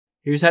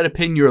Here's how to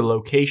pin your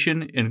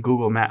location in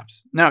Google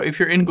Maps. Now, if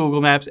you're in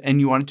Google Maps and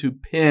you want to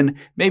pin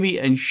maybe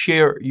and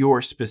share your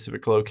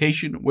specific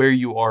location where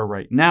you are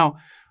right now,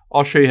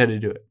 I'll show you how to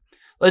do it.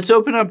 Let's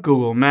open up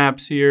Google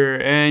Maps here,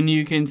 and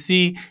you can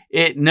see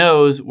it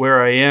knows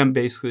where I am,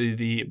 basically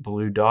the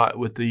blue dot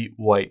with the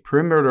white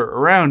perimeter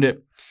around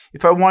it.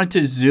 If I want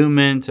to zoom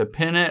in to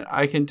pin it,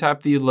 I can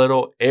tap the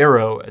little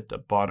arrow at the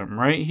bottom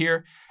right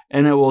here,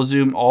 and it will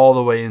zoom all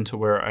the way into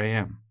where I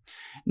am.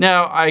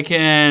 Now I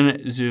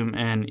can zoom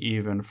in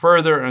even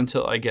further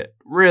until I get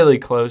really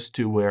close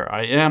to where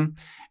I am.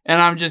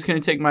 And I'm just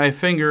going to take my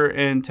finger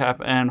and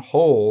tap and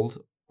hold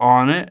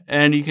on it.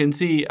 And you can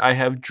see I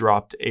have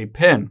dropped a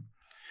pin.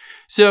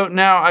 So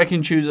now I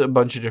can choose a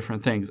bunch of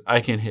different things.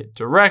 I can hit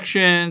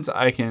directions,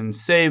 I can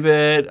save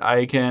it,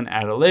 I can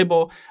add a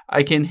label,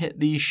 I can hit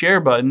the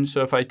share button.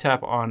 So if I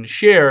tap on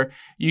share,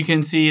 you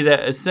can see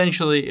that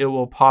essentially it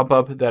will pop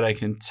up that I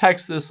can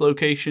text this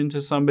location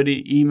to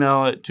somebody,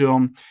 email it to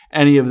them,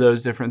 any of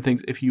those different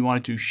things. If you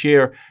wanted to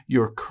share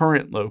your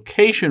current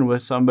location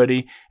with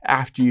somebody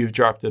after you've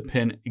dropped the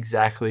pin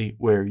exactly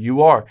where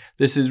you are.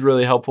 This is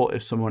really helpful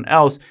if someone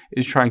else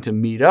is trying to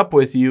meet up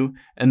with you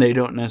and they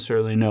don't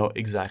necessarily know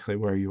exactly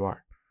where you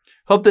are.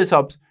 Hope this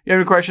helps. If you have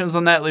any questions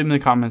on that, leave them in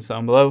the comments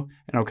down below,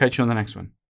 and I'll catch you on the next one.